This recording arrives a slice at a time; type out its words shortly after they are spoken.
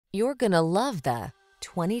You're gonna love the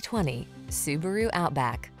 2020 Subaru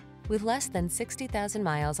Outback. With less than 60,000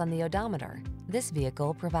 miles on the odometer, this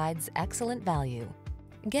vehicle provides excellent value.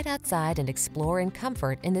 Get outside and explore in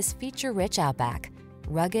comfort in this feature-rich Outback.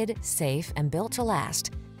 Rugged, safe, and built to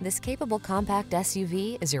last, this capable compact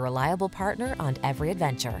SUV is your reliable partner on every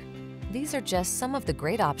adventure. These are just some of the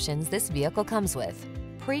great options this vehicle comes with: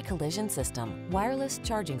 pre-collision system, wireless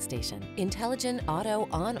charging station, intelligent auto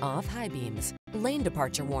on-off high beams, lane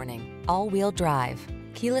departure warning, all-wheel drive,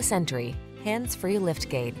 keyless entry, hands-free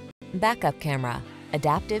liftgate, backup camera,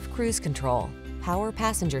 adaptive cruise control, power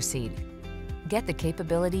passenger seat. Get the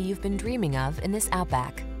capability you've been dreaming of in this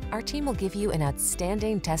Outback. Our team will give you an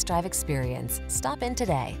outstanding test drive experience. Stop in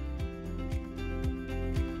today.